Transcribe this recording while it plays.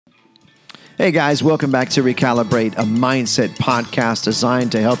Hey guys, welcome back to Recalibrate, a mindset podcast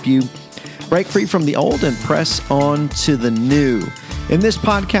designed to help you break free from the old and press on to the new. In this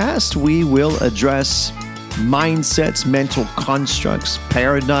podcast, we will address mindsets, mental constructs,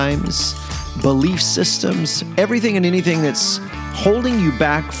 paradigms, belief systems, everything and anything that's holding you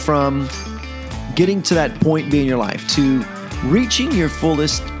back from getting to that point B in your life, to reaching your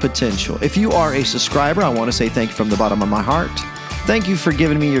fullest potential. If you are a subscriber, I want to say thank you from the bottom of my heart. Thank you for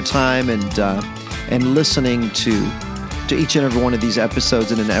giving me your time and listening to each and every one of these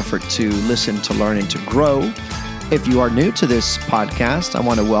episodes in an effort to listen, to learn, and to grow. If you are new to this podcast, I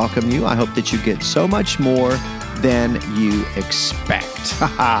want to welcome you. I hope that you get so much more than you expect.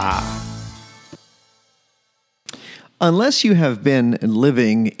 Unless you have been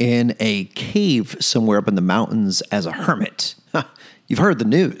living in a cave somewhere up in the mountains as a hermit, you've heard the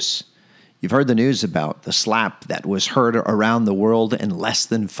news. You've heard the news about the slap that was heard around the world in less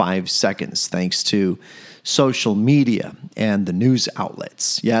than 5 seconds, thanks to social media and the news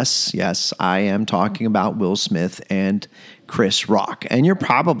outlets. Yes, I am talking about Will Smith and Chris Rock. And you're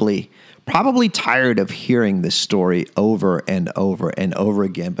probably tired of hearing this story over and over and over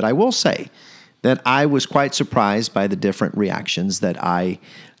again. But I will say that I was quite surprised by the different reactions that I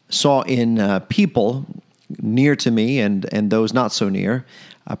saw in people near to me and those not so near.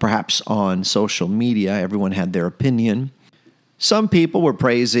 Perhaps on social media, everyone had their opinion. Some people were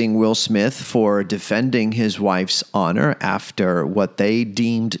praising Will Smith for defending his wife's honor after what they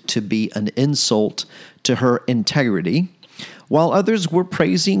deemed to be an insult to her integrity, while others were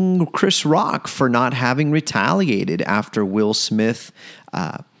praising Chris Rock for not having retaliated after Will Smith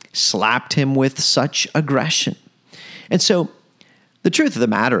slapped him with such aggression. And so the truth of the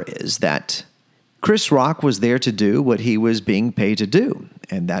matter is that Chris Rock was there to do what he was being paid to do,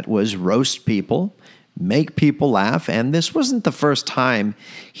 and that was roast people, make people laugh. And this wasn't the first time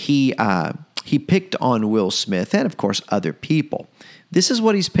he picked on Will Smith and, of course, other people. This is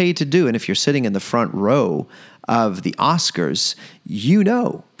what he's paid to do. And if you're sitting in the front row of the Oscars, you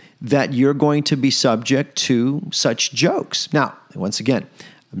know that you're going to be subject to such jokes. Now, once again,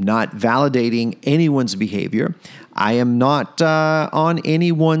 I'm not validating anyone's behavior. I am not on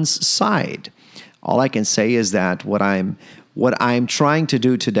anyone's side. All I can say is that what I'm trying to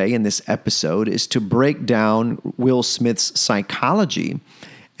do today in this episode is to break down Will Smith's psychology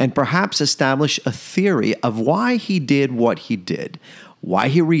and perhaps establish a theory of why he did what he did, why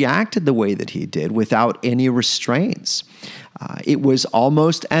he reacted the way that he did without any restraints. It was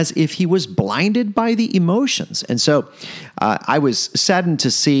almost as if he was blinded by the emotions. And so I was saddened to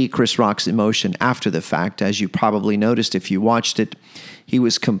see Chris Rock's emotion after the fact. As you probably noticed if you watched it, he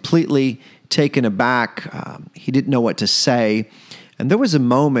was completely taken aback. He didn't know what to say. And there was a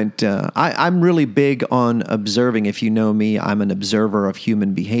moment, I'm really big on observing. If you know me, I'm an observer of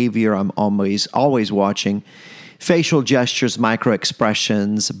human behavior. I'm always watching facial gestures,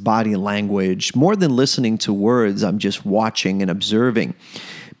 micro-expressions, body language. More than listening to words, I'm just watching and observing,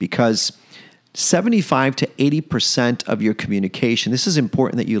 because 75 to 80% of your communication, this is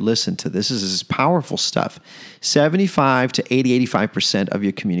important that you listen to. This is powerful stuff. 75 to 85% of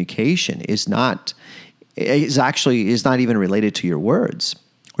your communication is not even related to your words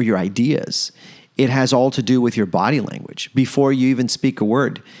or your ideas. It has all to do with your body language. Before you even speak a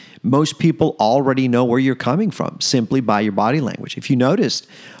word, most people already know where you're coming from simply by your body language. If you noticed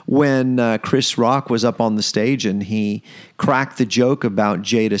when Chris Rock was up on the stage and he cracked the joke about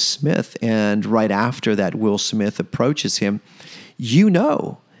Jada Smith, and right after that Will Smith approaches him, you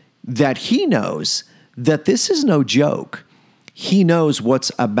know that he knows that this is no joke. He knows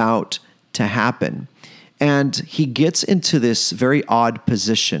what's about to happen. And he gets into this very odd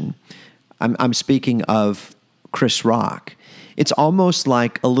position. I'm speaking of Chris Rock. It's almost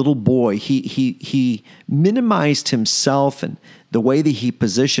like a little boy. He minimized himself, and the way that he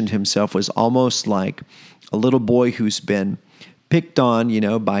positioned himself was almost like a little boy who's been picked on,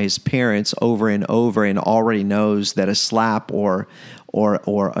 by his parents over and over, and already knows that a slap or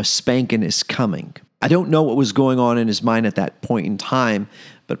a spanking is coming. I don't know what was going on in his mind at that point in time,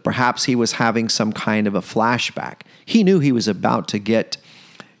 but perhaps he was having some kind of a flashback. He knew he was going to get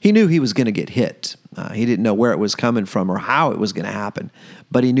hit. He didn't know where it was coming from or how it was going to happen,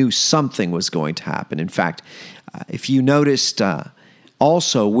 but he knew something was going to happen. In fact, if you noticed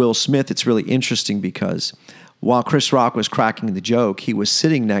also Will Smith, it's really interesting because while Chris Rock was cracking the joke, he was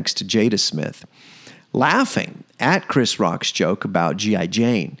sitting next to Jada Smith, laughing at Chris Rock's joke about G.I.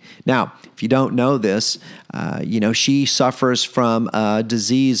 Jane. Now, if you don't know this, she suffers from a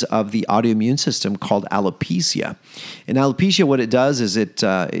disease of the autoimmune system called alopecia. And alopecia, what it does is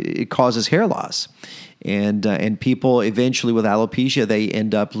it causes hair loss. And people eventually with alopecia, they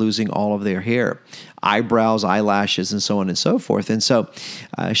end up losing all of their hair, eyebrows, eyelashes, and so on and so forth. And so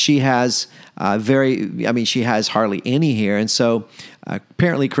she has she has hardly any hair. And so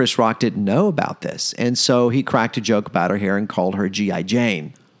apparently Chris Rock didn't know about this. And so he cracked a joke about her hair and called her G.I.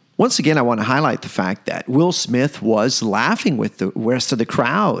 Jane. Once again, I want to highlight the fact that Will Smith was laughing with the rest of the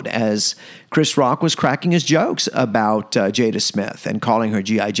crowd as Chris Rock was cracking his jokes about Jada Smith and calling her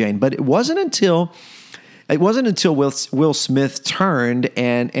G.I. Jane. But it wasn't until Will Smith turned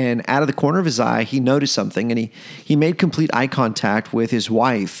and out of the corner of his eye, he noticed something, and he made complete eye contact with his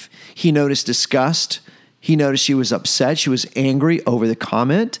wife. He noticed disgust. He noticed she was upset. She was angry over the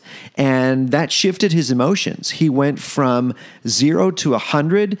comment, and that shifted his emotions. He went from 0 to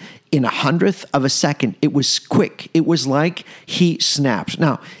 100 in 100th of a second. It was quick. It was like he snapped.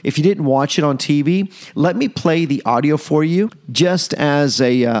 Now, if you didn't watch it on TV, let me play the audio for you, just as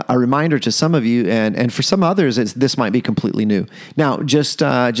a reminder to some of you, and for some others, this might be completely new. Now, just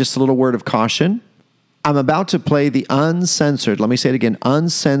a little word of caution. I'm about to play the uncensored, let me say it again,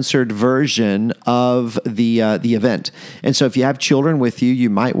 uncensored version of the event. And so if you have children with you,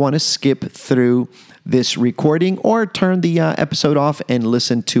 you might want to skip through this recording or turn the episode off and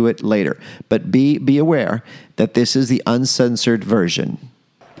listen to it later. But be aware that this is the uncensored version.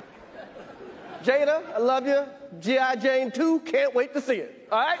 Jada, I love you. G.I. Jane 2, can't wait to see it.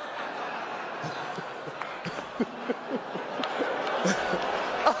 All right?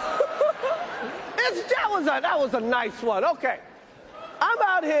 That was a nice one. Okay. I'm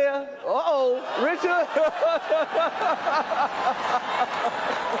out here. Richard.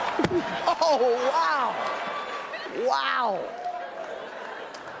 Oh, wow. Wow.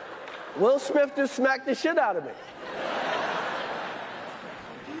 Will Smith just smacked the shit out of me.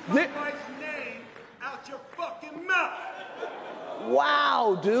 Keep my wife's name out your fucking mouth.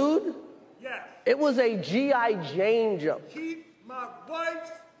 Wow, dude. Yes. It was a G.I. Jane joke. Keep my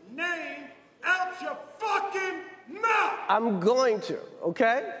wife's name out your fucking mouth! I'm going to,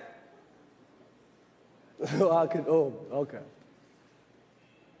 okay? Okay.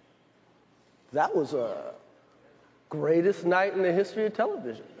 That was a greatest night in the history of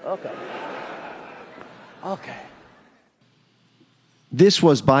television. Okay. Okay. This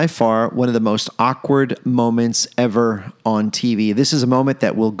was by far one of the most awkward moments ever on TV. This is a moment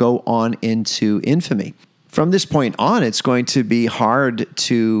that will go on into infamy. From this point on, it's going to be hard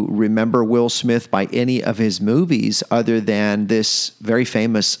to remember Will Smith by any of his movies other than this very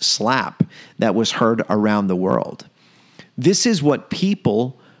famous slap that was heard around the world. This is what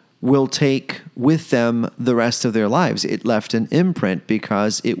people will take with them the rest of their lives. It left an imprint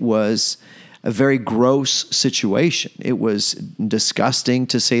because it was a very gross situation. It was disgusting,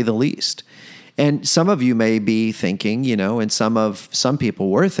 to say the least. And some of you may be thinking, and some people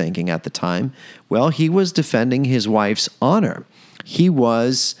were thinking at the time, well, he was defending his wife's honor. He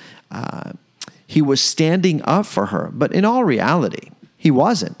was standing up for her. But in all reality, he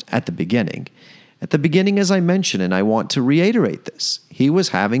wasn't at the beginning. At the beginning, as I mentioned, and I want to reiterate this, he was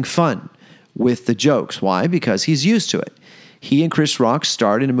having fun with the jokes. Why? Because he's used to it. He and Chris Rock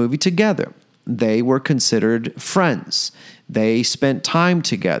starred in a movie together. They were considered friends. They spent time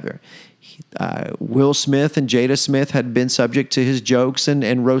together. Will Smith and Jada Smith had been subject to his jokes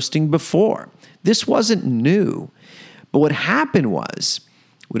and roasting before. This wasn't new. But what happened was,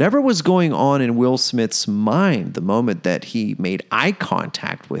 whatever was going on in Will Smith's mind the moment that he made eye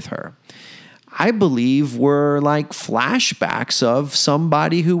contact with her, I believe were like flashbacks of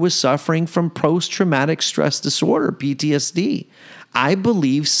somebody who was suffering from post-traumatic stress disorder, PTSD. I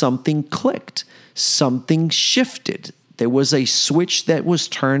believe something clicked, something shifted. There was a switch that was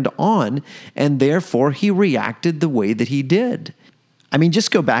turned on, and therefore he reacted the way that he did. I mean, just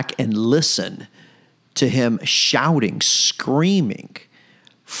go back and listen to him shouting, screaming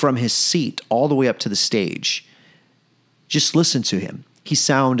from his seat all the way up to the stage. Just listen to him. He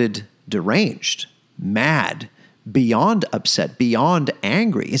sounded deranged, mad, beyond upset, beyond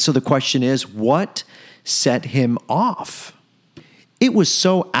angry. And so the question is, what set him off? It was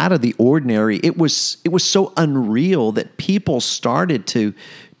so out of the ordinary. It was so unreal that people started to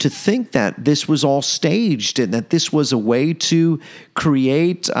think that this was all staged and that this was a way to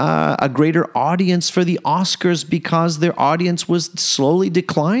create a greater audience for the Oscars because their audience was slowly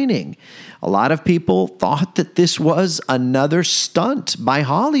declining. A lot of people thought that this was another stunt by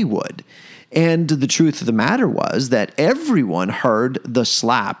Hollywood. And the truth of the matter was that everyone heard the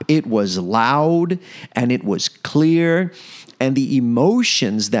slap. It was loud and it was clear. And the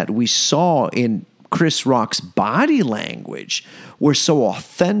emotions that we saw in Chris Rock's body language were so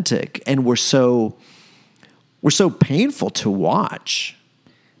authentic and were so painful to watch.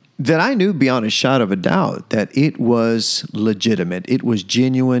 that I knew beyond a shadow of a doubt that it was legitimate. It was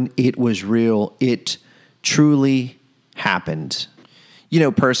genuine. It was real. It truly happened. You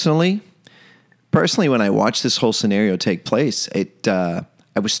know, personally, when I watched this whole scenario take place, I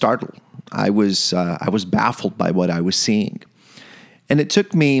was startled. I was baffled by what I was seeing, and it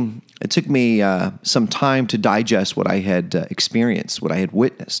took me some time to digest what I had experienced, what I had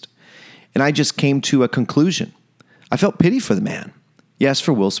witnessed, and I just came to a conclusion. I felt pity for the man. Yes,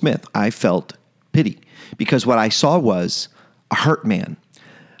 for Will Smith, I felt pity because what I saw was a hurt man.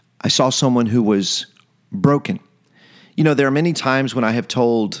 I saw someone who was broken. You know, there are many times when I have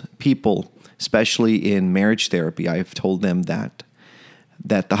told people, especially in marriage therapy, I have told them that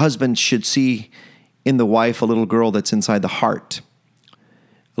the husband should see in the wife a little girl that's inside the heart,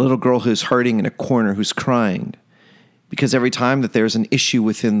 a little girl who's hurting in a corner, who's crying, because every time that there's an issue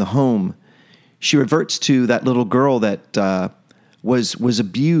within the home, she reverts to that little girl that was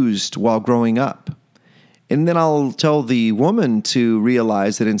abused while growing up. And then I'll tell the woman to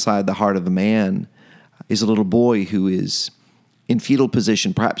realize that inside the heart of the man is a little boy who is in fetal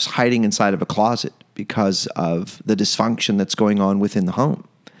position, perhaps hiding inside of a closet because of the dysfunction that's going on within the home.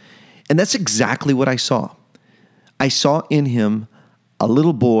 And that's exactly what I saw. I saw in him a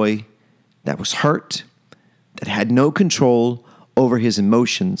little boy that was hurt, that had no control over his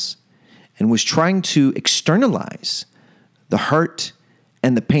emotions, and was trying to externalize the hurt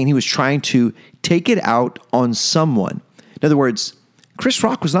and the pain. He was trying to take it out on someone. In other words, Chris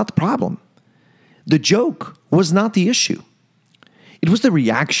Rock was not the problem. The joke was not the issue. It was the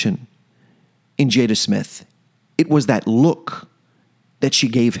reaction in Jada Smith. It was that look that she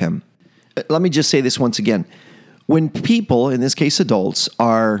gave him. Let me just say this once again. When people, in this case adults,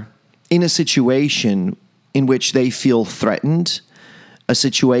 are in a situation in which they feel threatened, a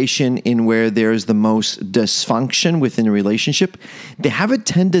situation in where there's the most dysfunction within a relationship, they have a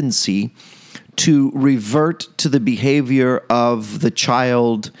tendency to revert to the behavior of the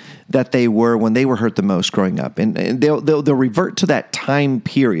child that they were when they were hurt the most growing up. And they'll revert to that time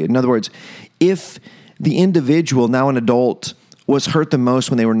period. In other words, if the individual, now an adult, was hurt the most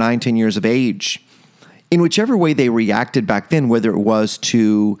when they were 9, 10 years of age, in whichever way they reacted back then, whether it was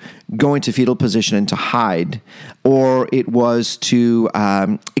to go into fetal position and to hide, or it was to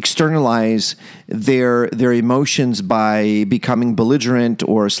externalize their emotions by becoming belligerent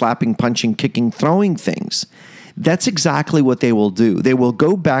or slapping, punching, kicking, throwing things, that's exactly what they will do. They will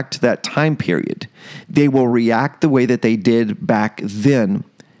go back to that time period. They will react the way that they did back then,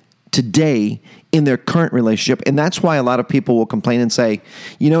 today, in their current relationship. And that's why a lot of people will complain and say,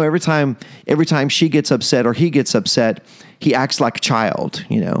 you know, every time she gets upset or he gets upset, he acts like a child.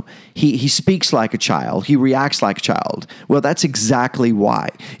 You know, he speaks like a child. He reacts like a child. Well, that's exactly why.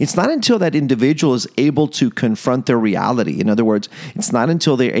 It's not until that individual is able to confront their reality. In other words, it's not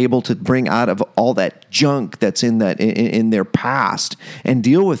until they're able to bring out of all that junk that's in their past and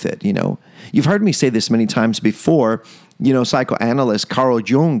deal with it. You know, you've heard me say this many times before. You know, psychoanalyst Carl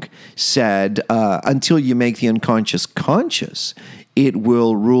Jung said, until you make the unconscious conscious, it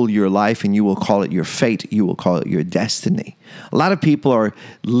will rule your life and you will call it your fate. You will call it your destiny. A lot of people are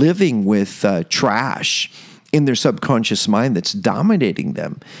living with trash in their subconscious mind that's dominating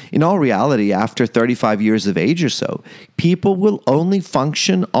them. In all reality, after 35 years of age or so, people will only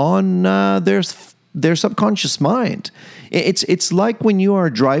function on their subconscious mind. It's like when you are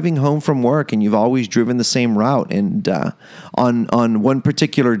driving home from work and you've always driven the same route, and on one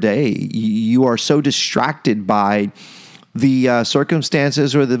particular day you are so distracted by the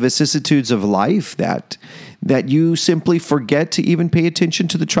circumstances or the vicissitudes of life that you simply forget to even pay attention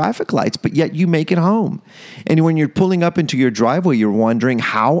to the traffic lights, but yet you make it home. And when you're pulling up into your driveway, you're wondering,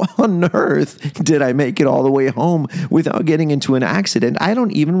 how on earth did I make it all the way home without getting into an accident? I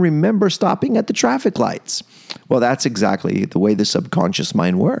don't even remember stopping at the traffic lights. Well, that's exactly the way the subconscious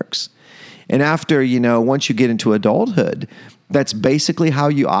mind works. And after, once you get into adulthood, that's basically how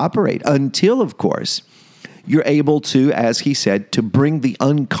you operate until, of course, you're able to, as he said, to bring the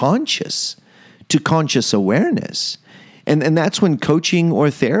unconscious to conscious awareness. And that's when coaching or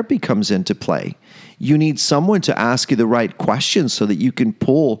therapy comes into play. You need someone to ask you the right questions so that you can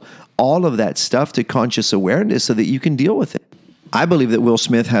pull all of that stuff to conscious awareness so that you can deal with it. I believe that Will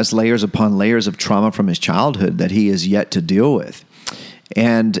Smith has layers upon layers of trauma from his childhood that he is yet to deal with.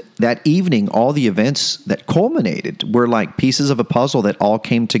 And that evening, all the events that culminated were like pieces of a puzzle that all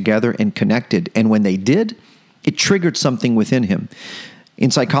came together and connected. And when they did, it triggered something within him. In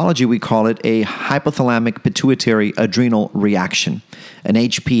psychology, we call it a hypothalamic pituitary adrenal reaction, an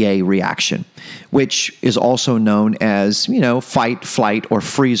HPA reaction, which is also known as, fight, flight, or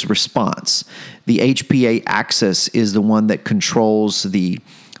freeze response. The HPA axis is the one that controls the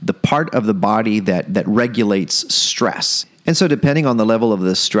the part of the body that regulates stress. And so depending on the level of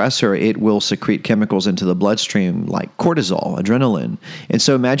the stressor, it will secrete chemicals into the bloodstream like cortisol, adrenaline. And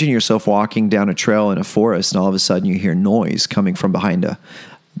so imagine yourself walking down a trail in a forest and all of a sudden you hear noise coming from behind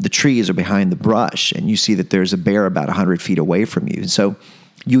the trees or behind the brush, and you see that there's a bear about 100 feet away from you. And so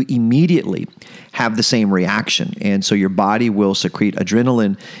you immediately have the same reaction. And so your body will secrete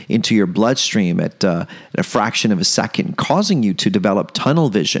adrenaline into your bloodstream at a fraction of a second, causing you to develop tunnel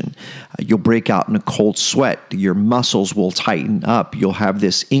vision. You'll break out in a cold sweat. Your muscles will tighten up. You'll have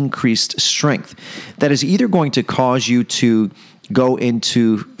this increased strength that is either going to cause you to go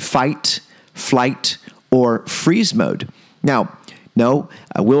into fight, flight, or freeze mode. Now, no,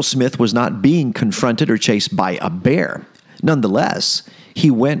 Will Smith was not being confronted or chased by a bear. Nonetheless, he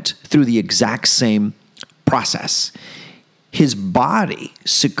went through the exact same process. His body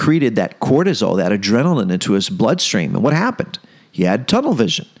secreted that cortisol, that adrenaline into his bloodstream. And what happened? He had tunnel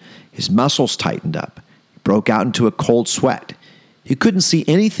vision. His muscles tightened up. He broke out into a cold sweat. He couldn't see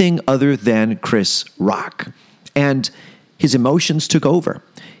anything other than Chris Rock. And his emotions took over.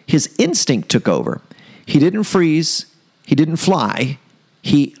 His instinct took over. He didn't freeze. He didn't fly.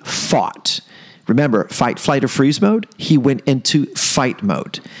 He fought. Remember, fight, flight, or freeze mode? He went into fight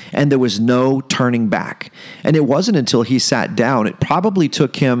mode, and there was no turning back. And it wasn't until he sat down, it probably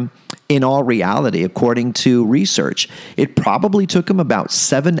took him, in all reality, according to research, it probably took him about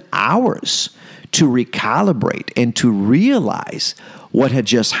 7 hours to recalibrate and to realize what had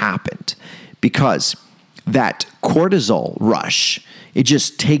just happened. Because that cortisol rush, it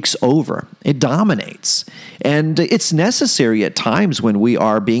just takes over. It dominates. And it's necessary at times when we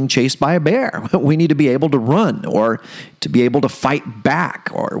are being chased by a bear. We need to be able to run or to be able to fight back.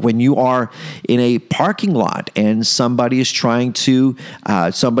 Or when you are in a parking lot and somebody is trying to,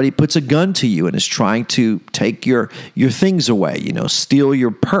 somebody puts a gun to you and is trying to take your things away, steal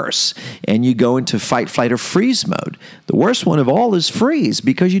your purse, and you go into fight, flight, or freeze mode. The worst one of all is freeze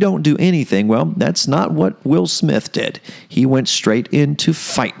because you don't do anything. Well, that's not what Will Smith did. He went straight into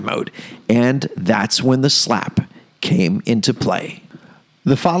fight mode. And that's when the slap came into play.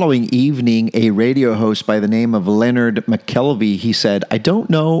 The following evening, a radio host by the name of Leonard McKelvey, he said, "I don't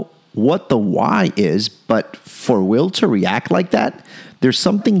know what the why is, but for Will to react like that, there's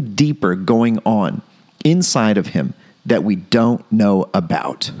something deeper going on inside of him that we don't know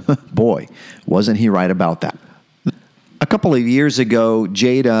about." Boy, wasn't he right about that. A couple of years ago,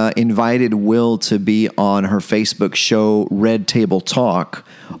 Jada invited Will to be on her Facebook show, Red Table Talk,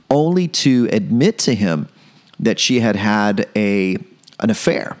 only to admit to him that she had had an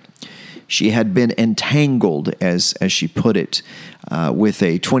affair. She had been entangled, as she put it, with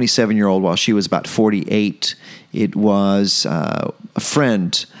a 27-year-old while she was about 48. It was a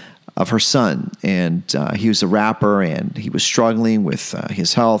friend of her son, and he was a rapper, and he was struggling with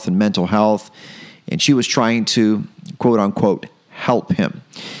his health and mental health, and she was trying to, quote-unquote, help him.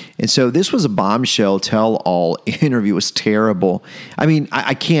 And so this was a bombshell tell-all interview. It was terrible. I mean,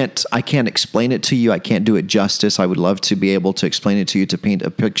 I can't explain it to you. I can't do it justice. I would love to be able to explain it to you, to paint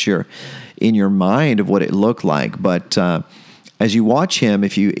a picture in your mind of what it looked like. But as you watch him,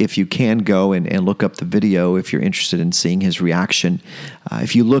 if you can go and look up the video, if you're interested in seeing his reaction,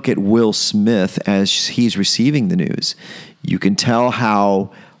 if you look at Will Smith as he's receiving the news, you can tell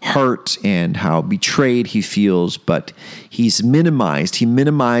how hurt and how betrayed he feels, but he's minimized. He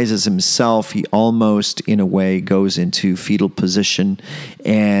minimizes himself. He almost, in a way, goes into fetal position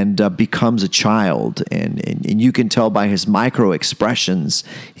and becomes a child. And you can tell by his micro expressions,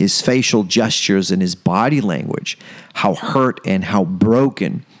 his facial gestures, and his body language how hurt and how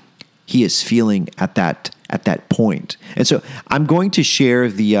broken he is feeling at that point. And so I'm going to share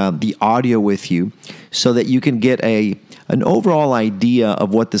the audio with you so that you can get an overall idea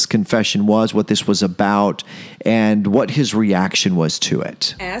of what this confession was, what this was about, and what his reaction was to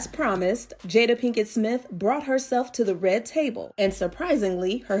it. As promised, Jada Pinkett Smith brought herself to the red table, and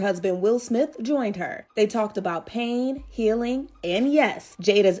surprisingly, her husband Will Smith joined her. They talked about pain, healing, and yes,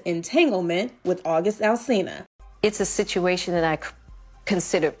 Jada's entanglement with August Alsina. It's a situation that I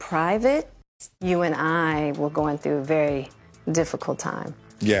considered private. You and I were going through a very difficult time.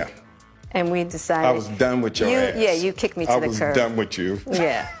 Yeah. And we decided... I was done with your ass. Yeah, you kicked me to the curb. I was done with you.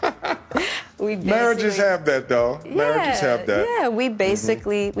 Yeah. Marriages have that, though. Marriages have that. Yeah, we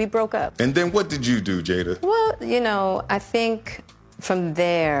basically, we broke up. And then what did you do, Jada? Well, I think from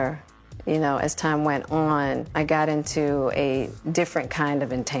there, as time went on, I got into a different kind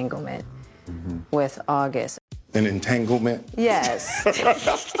of entanglement with August. An entanglement? Yes.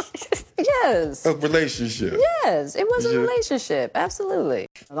 Yes. A relationship. Yes, it was a relationship. Absolutely.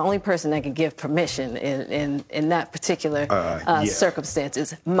 The only person that can give permission in that particular circumstance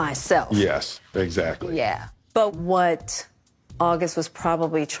is myself. Yes, exactly. Yeah. But what August was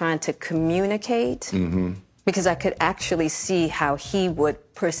probably trying to communicate, because I could actually see how he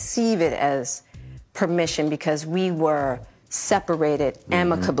would perceive it as permission, because we were separated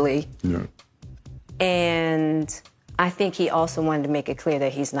amicably. Yeah. And I think he also wanted to make it clear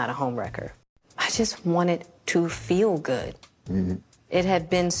that he's not a homewrecker. I just wanted to feel good. It had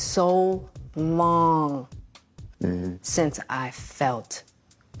been so long since I felt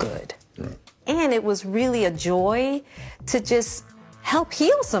good. And it was really a joy to just help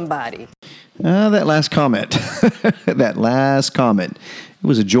heal somebody. That last comment. That last comment. It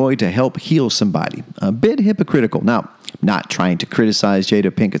was a joy to help heal somebody. A bit hypocritical. Now, I'm not trying to criticize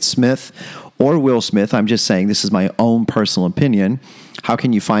Jada Pinkett Smith or Will Smith. I'm just saying this is my own personal opinion. How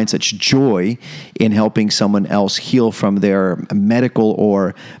can you find such joy in helping someone else heal from their medical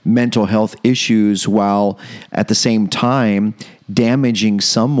or mental health issues while at the same time damaging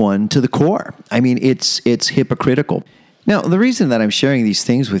someone to the core? I mean, it's hypocritical. Now, the reason that I'm sharing these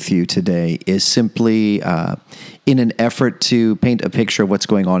things with you today is simply in an effort to paint a picture of what's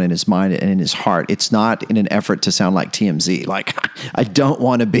going on in his mind and in his heart. It's not in an effort to sound like TMZ. Like, I don't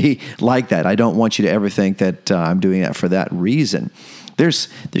want to be like that. I don't want you to ever think that I'm doing that for that reason. There's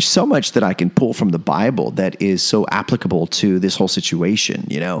so much that I can pull from the Bible that is so applicable to this whole situation.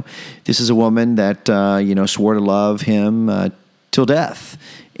 You know, this is a woman that, swore to love him till death.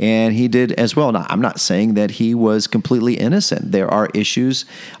 And he did as well. Now, I'm not saying that he was completely innocent. There are issues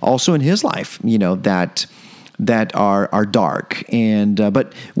also in his life, that are dark. And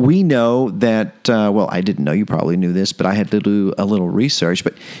but we know that, I didn't know, you probably knew this, but I had to do a little research.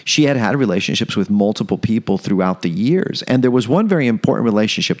 But she had relationships with multiple people throughout the years. And there was one very important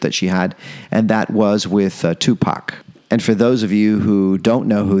relationship that she had, and that was with Tupac. And for those of you who don't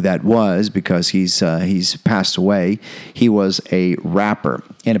know who that was, because he's passed away, he was a rapper.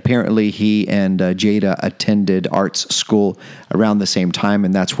 And apparently he and Jada attended arts school around the same time,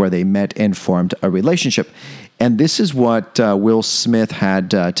 and that's where they met and formed a relationship. And this is what Will Smith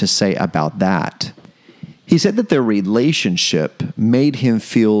had to say about that. He said that their relationship made him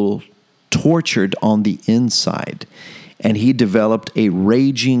feel tortured on the inside, and he developed a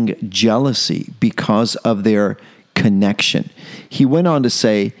raging jealousy because of their connection. He went on to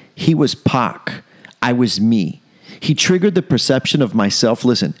say, he was Pac, I was me. He triggered the perception of myself,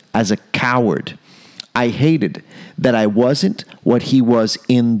 listen, as a coward. I hated that I wasn't what he was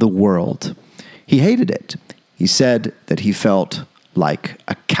in the world. He hated it. He said that he felt like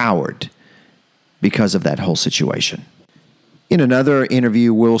a coward because of that whole situation. In another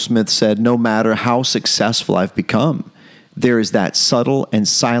interview, Will Smith said, no matter how successful I've become, there is that subtle and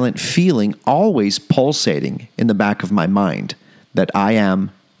silent feeling always pulsating in the back of my mind that I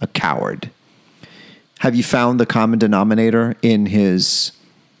am a coward. Have you found the common denominator in his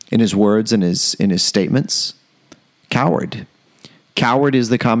words and in his statements? Coward. Coward is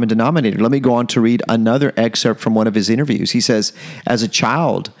the common denominator. Let me go on to read another excerpt from one of his interviews. He says, as a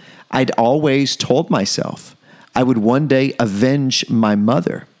child, I'd always told myself I would one day avenge my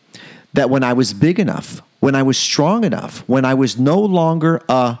mother, that when I was big enough, when I was strong enough, when I was no longer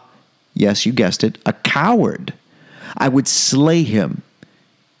yes, you guessed it, a coward, I would slay him,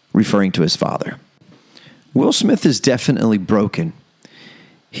 referring to his father. Will Smith is definitely broken.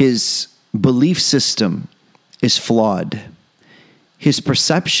 His belief system is flawed. His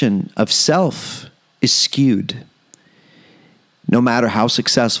perception of self is skewed. No matter how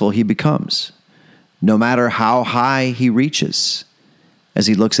successful he becomes, no matter how high he reaches, as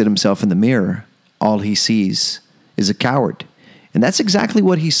he looks at himself in the mirror, all he sees is a coward. And that's exactly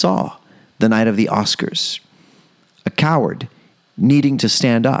what he saw the night of the Oscars. A coward needing to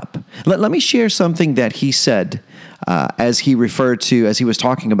stand up. Let me share something that he said as he was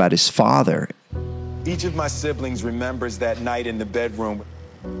talking about his father. Each of my siblings remembers that night in the bedroom.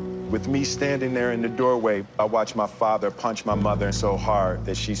 With me standing there in the doorway, I watched my father punch my mother so hard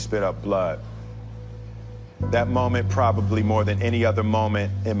that she spit up blood. That moment, probably more than any other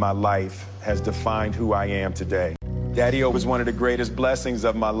moment in my life, has defined who I am today. Daddy-O was one of the greatest blessings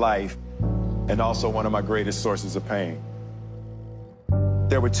of my life and also one of my greatest sources of pain.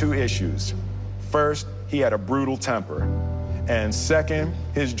 There were two issues. First, he had a brutal temper. And second,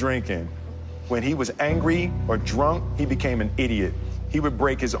 his drinking. When he was angry or drunk, he became an idiot. He would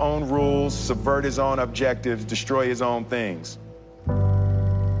break his own rules, subvert his own objectives, destroy his own things.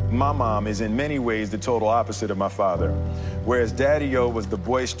 My mom is in many ways the total opposite of my father. Whereas Daddy-O was the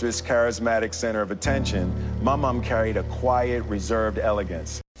boisterous, charismatic center of attention, my mom carried a quiet, reserved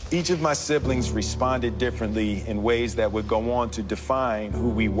elegance. Each of my siblings responded differently in ways that would go on to define who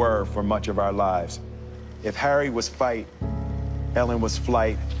we were for much of our lives. If Harry was fight, Ellen was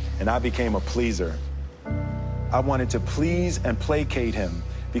flight, and I became a pleaser. I wanted to please and placate him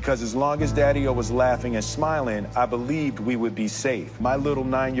because as long as Daddy-O was laughing and smiling, I believed we would be safe. My little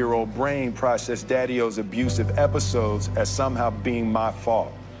 9-year-old brain processed Daddy-O's abusive episodes as somehow being my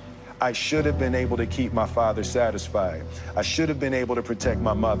fault. I should have been able to keep my father satisfied. I should have been able to protect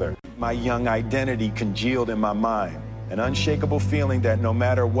my mother. My young identity congealed in my mind, an unshakable feeling that no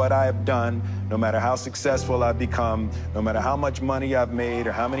matter what I have done, no matter how successful I've become, no matter how much money I've made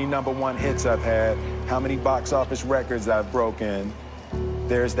or how many #1 hits I've had, how many box office records I've broken,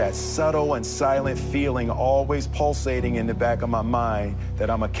 there's that subtle and silent feeling always pulsating in the back of my mind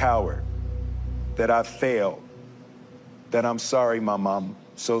that I'm a coward, that I've failed, that I'm sorry, my mom.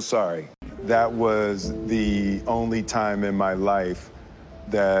 So sorry. That was the only time in my life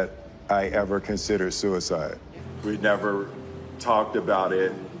that I ever considered suicide. We never talked about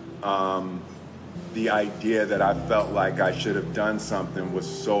it. The idea that I felt like I should have done something was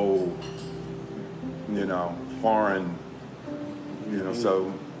so, foreign.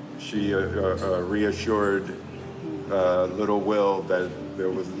 So she reassured little Will that there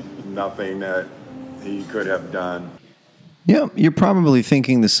was nothing that he could have done. Yeah, you're probably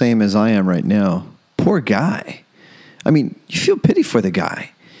thinking the same as I am right now. Poor guy. I mean, you feel pity for the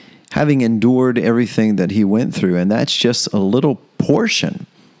guy, having endured everything that he went through, and that's just a little portion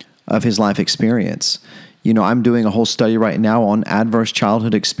of his life experience. I'm doing a whole study right now on adverse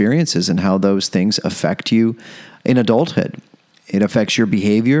childhood experiences and how those things affect you in adulthood. It affects your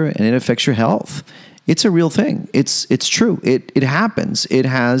behavior and it affects your health. It's a real thing. It's true. It happens. It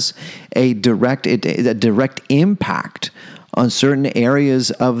has a direct impact on certain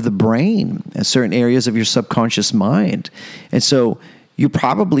areas of the brain and certain areas of your subconscious mind. And so you're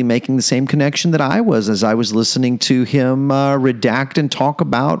probably making the same connection that I was as I was listening to him redact and talk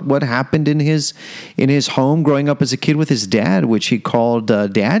about what happened in his home growing up as a kid with his dad, which he called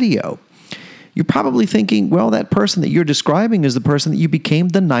Daddy-O. You're probably thinking, well, that person that you're describing is the person that you became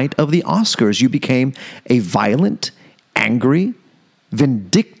the night of the Oscars. You became a violent, angry,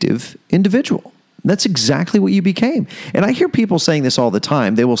 vindictive individual. That's exactly what you became. And I hear people saying this all the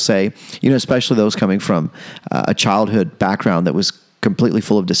time. They will say, especially those coming from a childhood background that was completely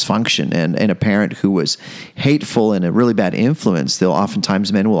full of dysfunction and a parent who was hateful and a really bad influence. Men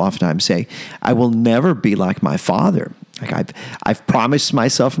will oftentimes say, I will never be like my father. Like I've promised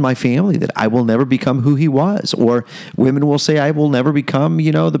myself and my family that I will never become who he was. Or women will say, I will never become,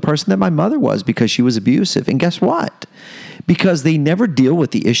 the person that my mother was because she was abusive. And guess what? Because they never deal with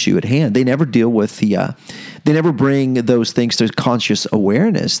the issue at hand. They never deal with they never bring those things to conscious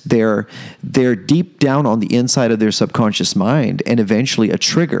awareness. They're deep down on the inside of their subconscious mind, and eventually a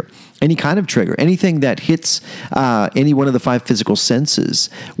trigger, any kind of trigger, anything that hits any one of the 5 physical senses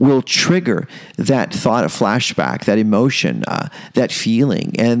will trigger that thought, a flashback, that emotion, that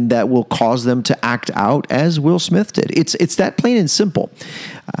feeling, and that will cause them to act out as Will Smith did. It's that plain and simple.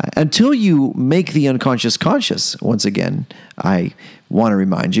 Until you make the unconscious conscious, once again, I want to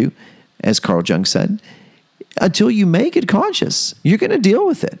remind you, as Carl Jung said, until you make it conscious, you're going to deal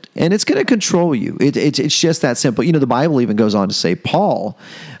with it, and it's going to control you. It's just that simple. The Bible even goes on to say, Paul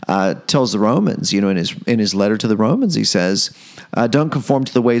tells the Romans, in his letter to the Romans, he says, don't conform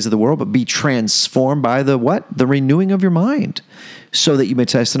to the ways of the world, but be transformed by the what? The renewing of your mind, so that you may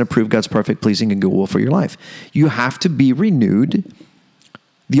test and approve God's perfect, pleasing, and good will for your life. You have to be renewed.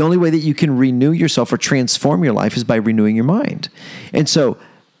 The only way that you can renew yourself or transform your life is by renewing your mind. And so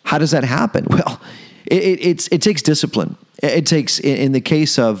how does that happen? Well, it takes discipline. It takes, in the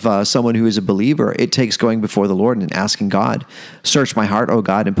case of someone who is a believer, it takes going before the Lord and asking God, search my heart, O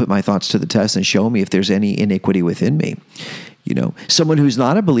God, and put my thoughts to the test and show me if there's any iniquity within me. Someone who's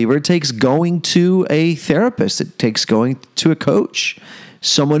not a believer, it takes going to a therapist. It takes going to a coach.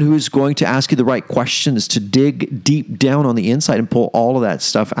 Someone who is going to ask you the right questions to dig deep down on the inside and pull all of that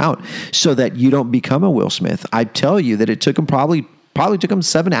stuff out so that you don't become a Will Smith. I tell you that it took him probably took him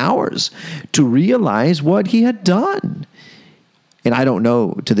 7 hours to realize what he had done. And I don't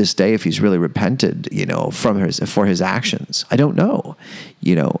know to this day if he's really repented, for his actions. I don't know.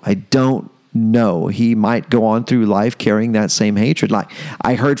 I don't know. He might go on through life carrying that same hatred. Like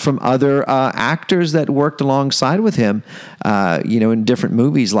I heard from other actors that worked alongside with him, in different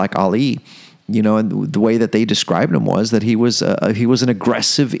movies like Ali, and the way that they described him was that he was an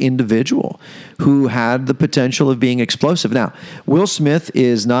aggressive individual who had the potential of being explosive. Now, Will Smith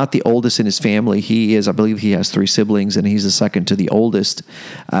is not the oldest in his family. I believe he has 3 siblings, and he's the second to the oldest.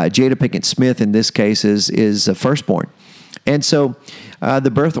 Jada Pinkett Smith, in this case, is a firstborn. And so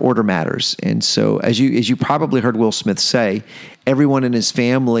the birth order matters. And so as you probably heard Will Smith say, everyone in his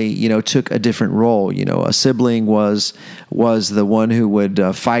family, took a different role. A sibling was the one who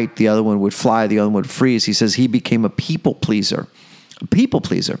would fight, the other one would fly, the other one would freeze. He says he became a people pleaser.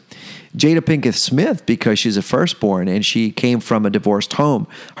 Jada Pinkett Smith, because she's a firstborn and she came from a divorced home.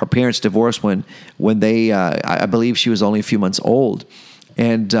 Her parents divorced when they, I believe she was only a few months old.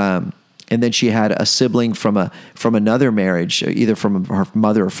 And then she had a sibling from another marriage, either from her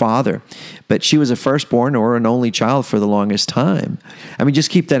mother or father. But she was a firstborn or an only child for the longest time. I mean, just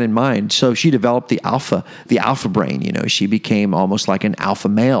keep that in mind. So she developed the alpha brain. She became almost like an alpha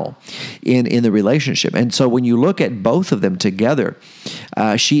male in the relationship. And so when you look at both of them together,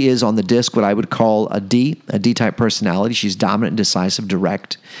 she is on the disc what I would call a D-type personality. She's dominant, decisive,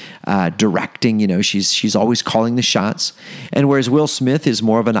 directing. She's always calling the shots. And whereas Will Smith is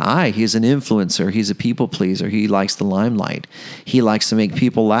more of an I, he's an influencer. He's a people pleaser. He likes the limelight. He likes to make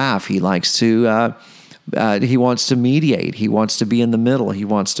people laugh. He likes to he wants to mediate. He wants to be in the middle. He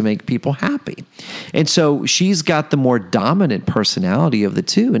wants to make people happy. And so she's got the more dominant personality of the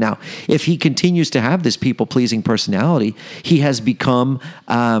two. Now, if he continues to have this people-pleasing personality, he has become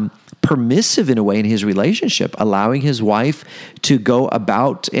permissive in a way in his relationship, allowing his wife to go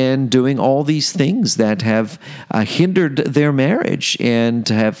about and doing all these things that have hindered their marriage and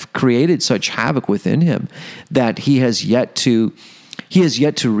have created such havoc within him that he has yet to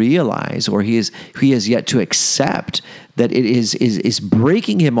realize, or he has yet to accept that it is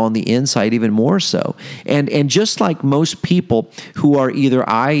breaking him on the inside even more so. And just like most people who are either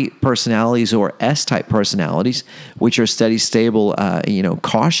I personalities or S-type personalities, which are steady, stable,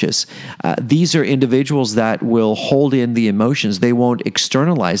 cautious, these are individuals that will hold in the emotions. They won't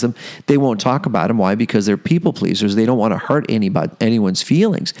externalize them. They won't talk about them. Why? Because they're people pleasers. They don't want to hurt anyone's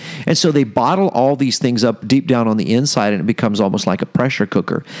feelings. And so they bottle all these things up deep down on the inside, and it becomes almost like a pressure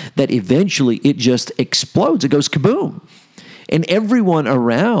cooker that eventually it just explodes. It goes kaboom. And everyone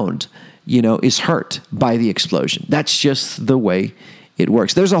around, is hurt by the explosion. That's just the way it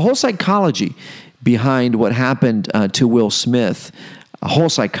works. There's a whole psychology behind what happened to Will Smith, a whole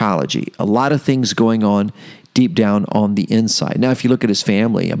psychology, a lot of things going on deep down on the inside. Now, if you look at his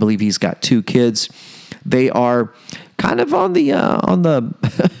family, I believe he's got 2 kids. They are kind of on the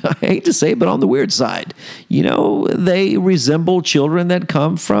I hate to say it, but on the weird side. They resemble children that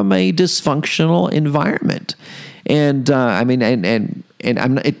come from a dysfunctional environment. And they're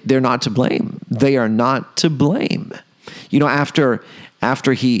not to blame. They are not to blame. After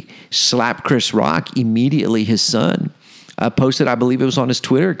he slapped Chris Rock, immediately his son posted, I believe it was on his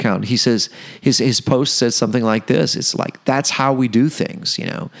Twitter account. He says his post says something like this. It's like, that's how we do things.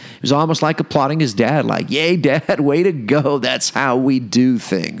 It was almost like applauding his dad, like, "Yay, Dad, way to go. That's how we do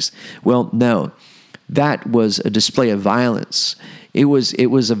things." Well, no, that was a display of violence. It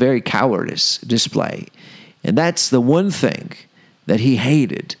was a very cowardice display. And that's the one thing that he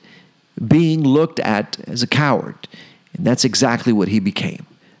hated, being looked at as a coward. And that's exactly what he became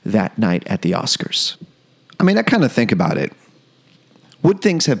that night at the Oscars. I mean, I kind of think about it. Would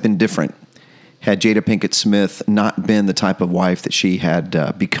things have been different had Jada Pinkett Smith not been the type of wife that she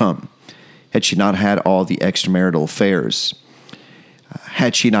had become? Had she not had all the extramarital affairs?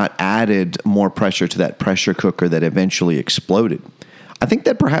 Had she not added more pressure to that pressure cooker that eventually exploded? I think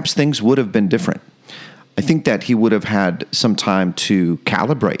that perhaps things would have been different. I think that he would have had some time to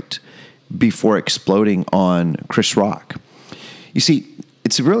calibrate before exploding on Chris Rock. You see,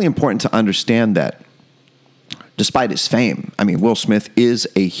 it's really important to understand that despite his fame, Will Smith is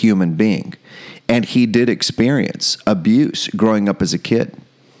a human being, and he did experience abuse growing up as a kid.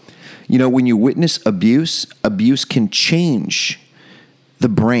 When you witness abuse can change the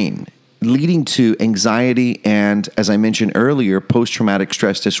brain, leading to anxiety and, as I mentioned earlier, post-traumatic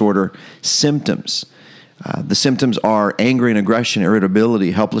stress disorder symptoms. The symptoms are anger and aggression,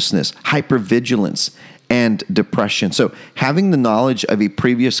 irritability, helplessness, hypervigilance, and depression. So having the knowledge of a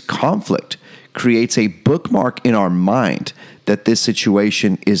previous conflict creates a bookmark in our mind that this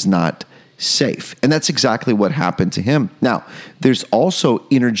situation is not safe. And that's exactly what happened to him. Now, there's also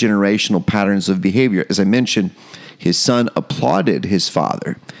intergenerational patterns of behavior. As I mentioned, his son applauded his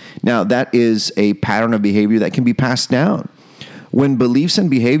father. Now, that is a pattern of behavior that can be passed down. When beliefs and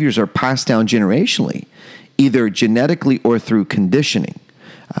behaviors are passed down generationally, either genetically or through conditioning,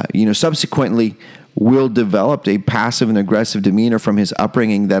 subsequently, Will developed a passive and aggressive demeanor from his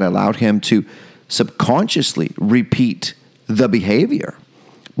upbringing that allowed him to subconsciously repeat the behavior.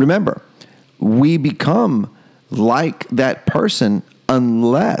 Remember, we become like that person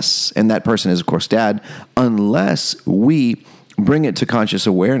unless, and that person is, of course, Dad, unless we bring it to conscious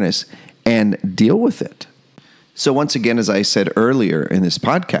awareness and deal with it. So once again, as I said earlier in this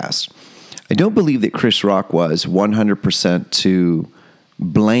podcast, I don't believe that Chris Rock was 100% to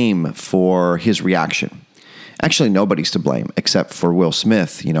blame for his reaction. Actually, nobody's to blame except for Will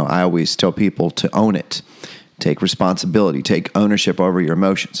Smith. You know, I always tell people to own it, take responsibility, take ownership over your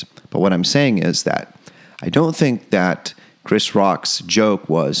emotions. But what I'm saying is that I don't think that Chris Rock's joke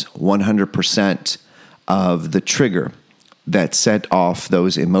was 100% of the trigger that set off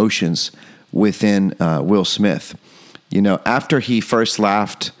those emotions within Will Smith. You know, after he first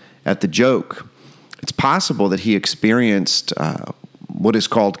laughed at the joke, it's possible that he experienced what is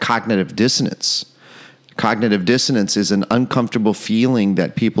called cognitive dissonance. Cognitive dissonance is an uncomfortable feeling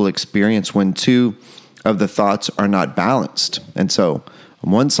that people experience when two of the thoughts are not balanced. And so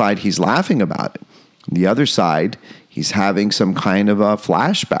on one side, he's laughing about it. On the other side, he's having some kind of a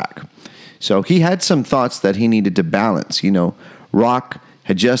flashback. So he had some thoughts that he needed to balance. You know, Rock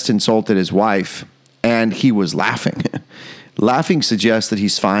had just insulted his wife, and he was laughing. Laughing suggests that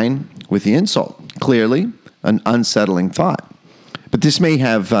he's fine with the insult. Clearly, an unsettling thought. But this may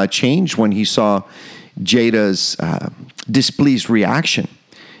have changed when he saw Jada's displeased reaction.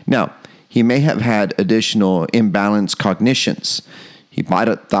 Now, he may have had additional imbalanced cognitions. He might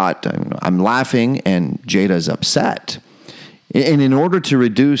have thought, I'm laughing and Jada's upset. And in order to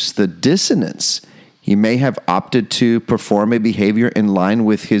reduce the dissonance, he may have opted to perform a behavior in line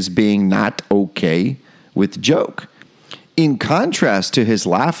with his being not okay with the joke. In contrast to his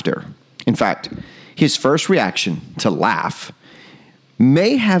laughter, in fact, his first reaction to laugh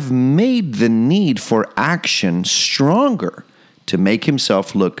may have made the need for action stronger to make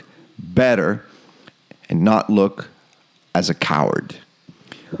himself look better and not look as a coward.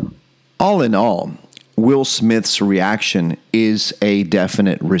 All in all, Will Smith's reaction is a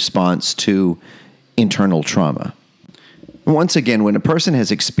definite response to internal trauma. Once again, when a person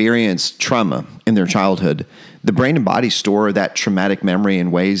has experienced trauma in their childhood, the brain and body store that traumatic memory in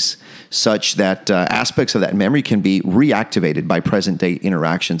ways such that aspects of that memory can be reactivated by present-day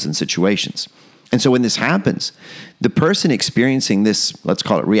interactions and situations. And so when this happens, the person experiencing this, let's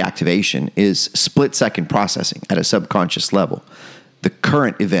call it reactivation, is split-second processing at a subconscious level the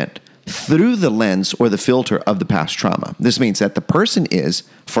current event through the lens or the filter of the past trauma. This means that the person is,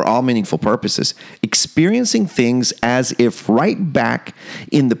 for all meaningful purposes, experiencing things as if right back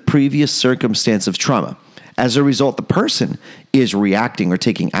in the previous circumstance of trauma. As a result, the person is reacting or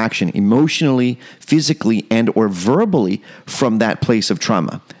taking action emotionally, physically, and or verbally from that place of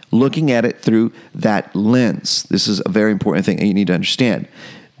trauma, looking at it through that lens. This is a very important thing that you need to understand.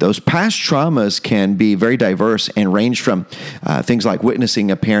 Those past traumas can be very diverse and range from things like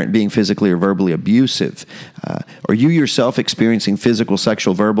witnessing a parent being physically or verbally abusive, or you yourself experiencing physical,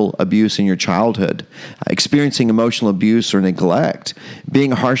 sexual, verbal abuse in your childhood, experiencing emotional abuse or neglect,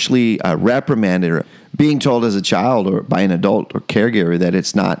 being harshly reprimanded, or being told as a child or by an adult or caregiver that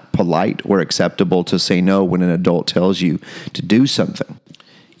it's not polite or acceptable to say no when an adult tells you to do something.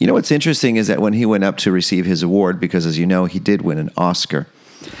 You know what's interesting is that when he went up to receive his award, because as you know, he did win an Oscar,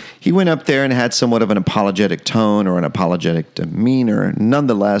 he went up there and had somewhat of an apologetic tone or an apologetic demeanor.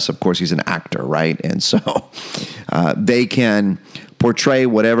 Nonetheless, of course, he's an actor, right? And so they can portray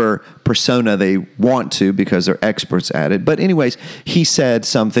whatever persona they want to because they're experts at it. But anyways, he said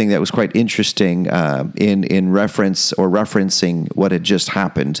something that was quite interesting in reference or referencing what had just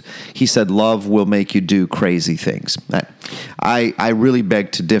happened. He said, "Love will make you do crazy things." I really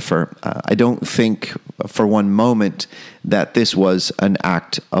beg to differ. I don't think for one moment that this was an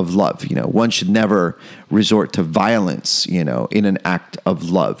act of love. You know, one should never resort to violence, you know, in an act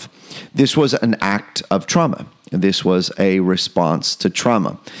of love. This was an act of trauma. This was a response to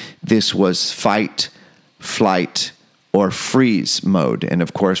trauma. This was fight, flight, or freeze mode. And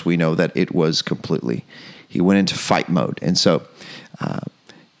of course, we know that it was completely, he went into fight mode. And so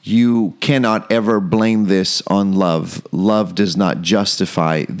you cannot ever blame this on love. Love does not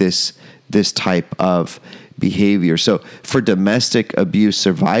justify this type of behavior. So for domestic abuse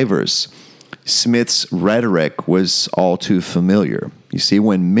survivors, Smith's rhetoric was all too familiar. You see,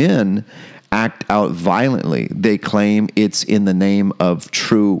 when men act out violently, they claim it's in the name of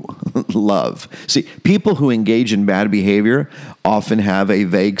true love. See, people who engage in bad behavior often have a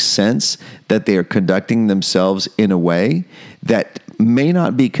vague sense that they are conducting themselves in a way that may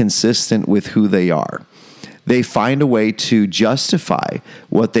not be consistent with who they are. They find a way to justify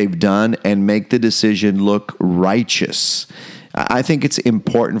what they've done and make the decision look righteous. I think it's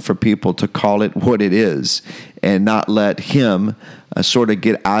important for people to call it what it is and not let him sort of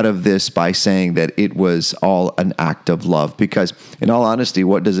get out of this by saying that it was all an act of love. Because in all honesty,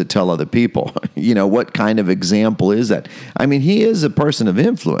 what does it tell other people? You know, what kind of example is that? I mean, he is a person of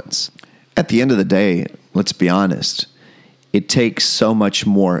influence. At the end of the day, let's be honest, it takes so much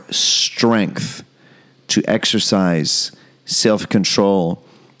more strength to exercise self-control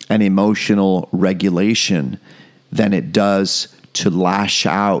and emotional regulation than it does to lash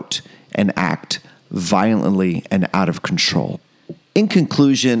out and act violently and out of control. In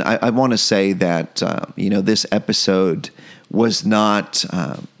conclusion, I want to say that this episode was not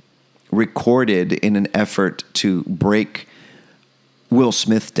recorded in an effort to break Will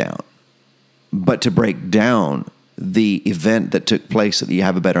Smith down, but to break down the event that took place so that you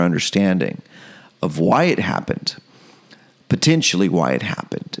have a better understanding of why it happened, potentially why it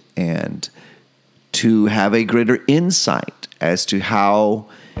happened, and to have a greater insight as to how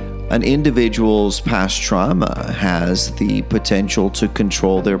an individual's past trauma has the potential to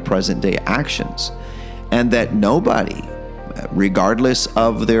control their present-day actions, and that nobody, regardless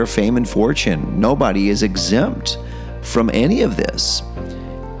of their fame and fortune, nobody is exempt from any of this.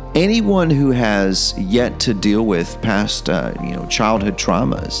 Anyone who has yet to deal with past, childhood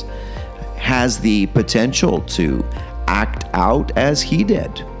traumas has the potential to act out as he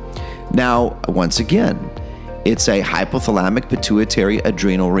did. Now, once again, it's a hypothalamic pituitary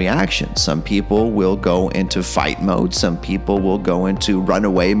adrenal reaction. Some people will go into fight mode, some people will go into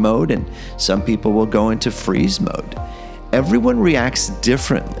runaway mode, and some people will go into freeze mode. Everyone reacts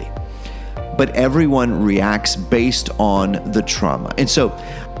differently, but everyone reacts based on the trauma. And so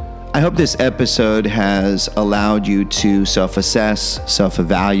I hope this episode has allowed you to self-assess,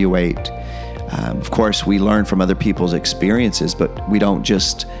 self-evaluate. Of course, we learn from other people's experiences, but we don't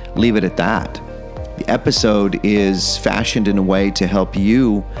just leave it at that. The episode is fashioned in a way to help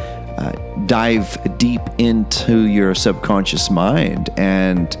you dive deep into your subconscious mind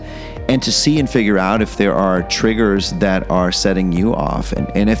and to see and figure out if there are triggers that are setting you off,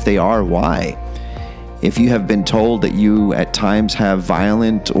 and if they are, why. If you have been told that you at times have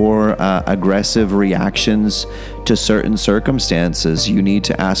violent or aggressive reactions to certain circumstances, you need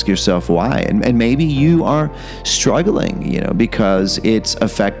to ask yourself why. And maybe you are struggling, because it's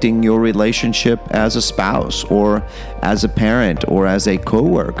affecting your relationship as a spouse or as a parent or as a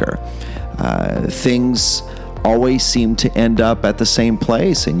coworker. Things always seem to end up at the same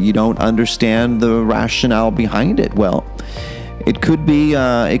place and you don't understand the rationale behind it. Well, it could be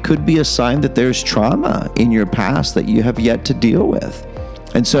a sign that there's trauma in your past that you have yet to deal with.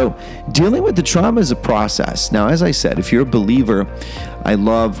 And so dealing with the trauma is a process. Now, as I said, if you're a believer, I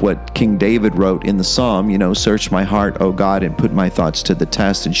love what King David wrote in the Psalm, search my heart, O God, and put my thoughts to the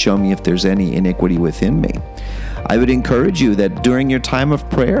test and show me if there's any iniquity within me. I would encourage you that during your time of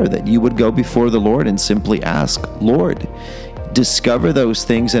prayer that you would go before the Lord and simply ask, Lord, discover those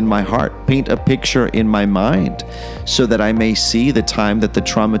things in my heart, paint a picture in my mind so that I may see the time that the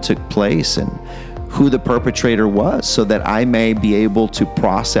trauma took place and who the perpetrator was, so that I may be able to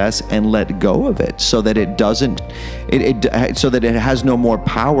process and let go of it, so that it doesn't, so that it has no more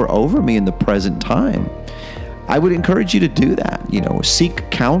power over me in the present time. I would encourage you to do that. Seek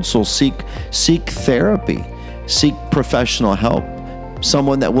counsel, seek therapy, seek professional help.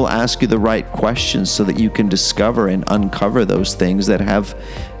 Someone that will ask you the right questions so that you can discover and uncover those things that have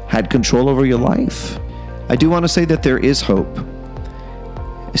had control over your life. I do want to say that there is hope.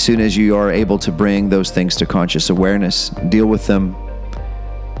 As soon as you are able to bring those things to conscious awareness, deal with them,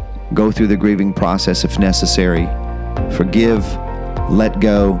 go through the grieving process if necessary, forgive, let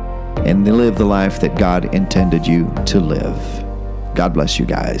go, and live the life that God intended you to live. God bless you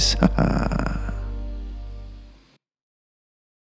guys.